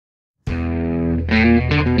Hello,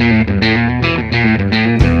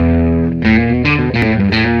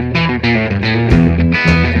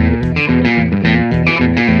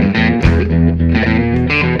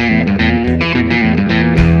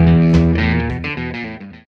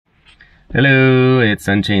 it's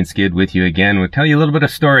Unchained Skid with you again. We'll tell you a little bit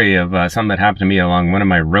of story of something that happened to me along one of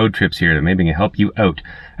my road trips here that maybe can help you out.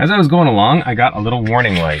 As I was going along, I got a little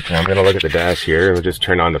warning light. Now I'm going to look at the dash here. We'll just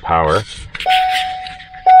turn on the power.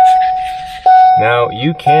 Now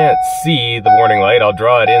you can't see the warning light. I'll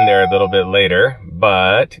draw it in there a little bit later,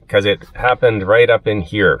 but because it happened right up in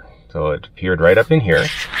here. So it appeared right up in here.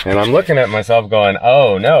 And I'm looking at myself going,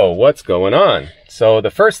 oh no, what's going on? So the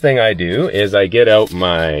first thing I do is I get out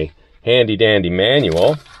my handy dandy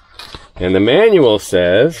manual, and the manual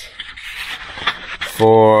says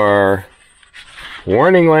for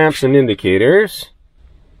warning lamps and indicators,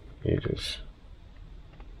 you just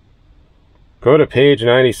go to page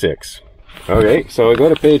 96. Okay, so I go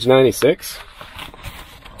to page 96,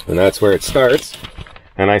 and that's where it starts,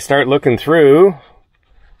 and I start looking through,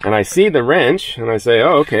 and I see the wrench, and I say,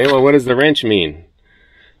 oh, okay, well, what does the wrench mean?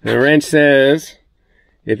 The wrench says,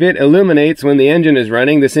 if it illuminates when the engine is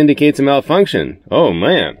running, this indicates a malfunction. Oh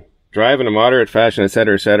man. Drive in a moderate fashion,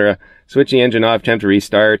 etc., etc. Switch the engine off, attempt to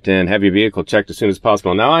restart, and have your vehicle checked as soon as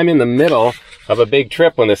possible. Now I'm in the middle of a big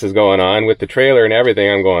trip when this is going on with the trailer and everything.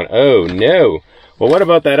 I'm going, oh no. Well, what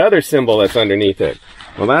about that other symbol that's underneath it?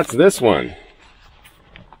 Well, that's this one.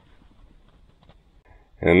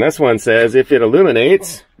 And this one says, if it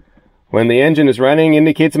illuminates when the engine is running,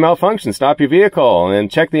 indicates a malfunction. Stop your vehicle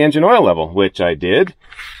and check the engine oil level, which I did.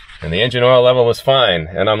 And the engine oil level was fine.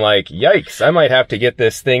 And I'm like, yikes, I might have to get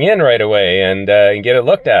this thing in right away and get it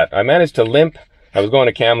looked at. I managed to limp. I was going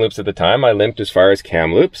to Kamloops at the time. I limped as far as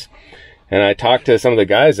Kamloops. And I talked to some of the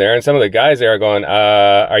guys there, and some of the guys there are going,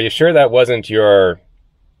 are you sure that wasn't your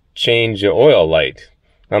change oil light?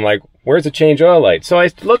 I'm like, where's the change oil light? So I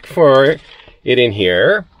looked for it in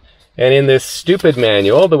here. And in this stupid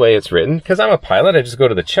manual, the way it's written, because I'm a pilot, I just go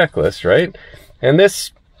to the checklist, right? And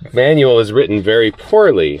this manual is written very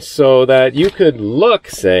poorly, so that you could look,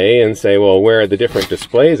 say, and say, well, where are the different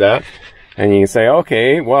displays at? And you can say,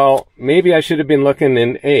 okay, well, maybe I should have been looking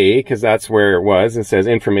in A, because that's where it was. It says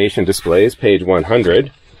information displays, page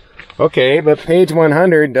 100. Okay, but page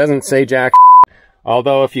 100 doesn't say jack shit.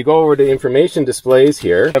 Although if you go over to information displays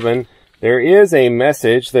here, there is a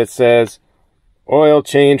message that says, oil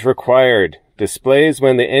change required. Displays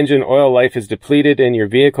when the engine oil life is depleted and your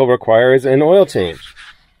vehicle requires an oil change.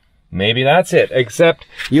 Maybe that's it, except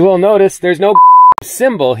you will notice there's no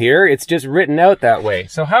symbol here. It's just written out that way.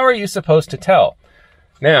 So how are you supposed to tell?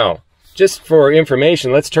 Now, just for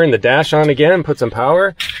information, let's turn the dash on again and put some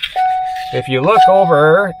power. If you look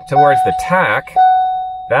over towards the tack,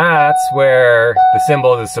 that's where the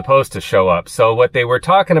symbol is supposed to show up. So what they were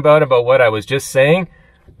talking about what I was just saying,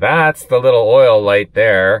 that's the little oil light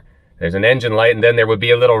there. There's an engine light, and then there would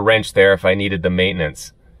be a little wrench there if I needed the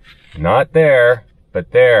maintenance. Not there,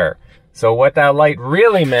 but there. So what that light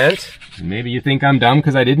really meant, maybe you think I'm dumb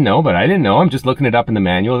because I didn't know, but I didn't know. I'm just looking it up in the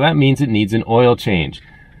manual. That means it needs an oil change.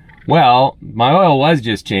 Well, my oil was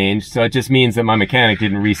just changed, so it just means that my mechanic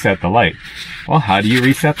didn't reset the light. Well, how do you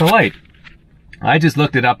reset the light? I just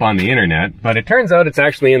looked it up on the internet, but it turns out it's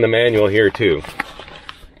actually in the manual here too.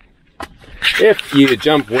 If you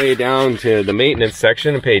jump way down to the maintenance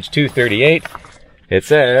section on page 238, it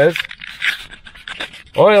says,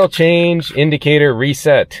 oil change indicator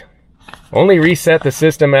reset. Only reset the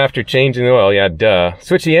system after changing the oil. Yeah, duh.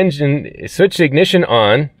 Switch the ignition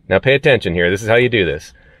on. Now pay attention here. This is how you do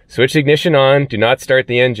this. Switch ignition on. Do not start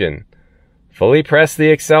the engine. Fully press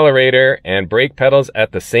the accelerator and brake pedals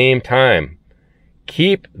at the same time.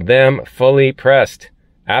 Keep them fully pressed.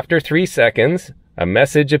 After 3 seconds, a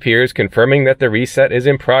message appears confirming that the reset is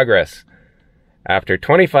in progress. After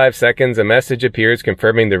 25 seconds, a message appears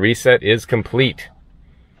confirming the reset is complete.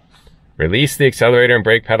 Release the accelerator and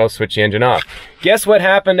brake pedal, switch the engine off. Guess what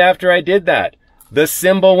happened after I did that? The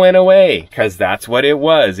symbol went away, because that's what it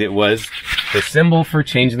was. It was the symbol for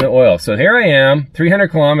changing the oil. So here I am, 300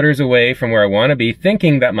 kilometers away from where I want to be,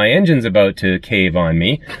 thinking that my engine's about to cave on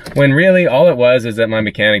me, when really all it was is that my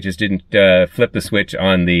mechanic just didn't flip the switch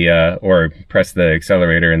on the, or press the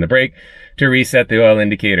accelerator and the brake to reset the oil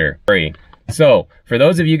indicator. So, for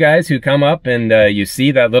those of you guys who come up and you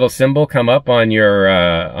see that little symbol come up on your,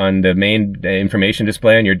 on the main information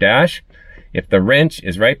display on your dash, if the wrench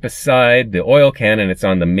is right beside the oil can and it's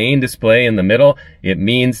on the main display in the middle, it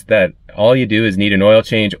means that all you do is need an oil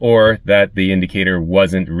change or that the indicator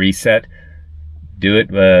wasn't reset. Do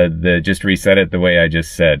it, just reset it the way I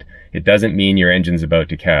just said. It doesn't mean your engine's about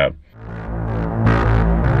to cab.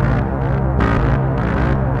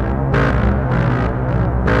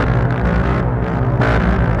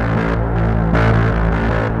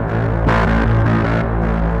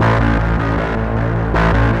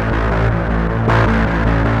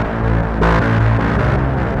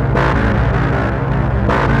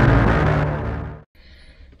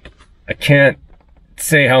 can't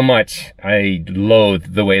say how much I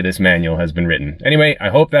loathe the way this manual has been written. Anyway, I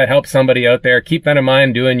hope that helps somebody out there. Keep that in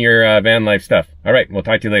mind doing your van life stuff. All right, we'll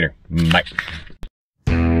talk to you later. Bye.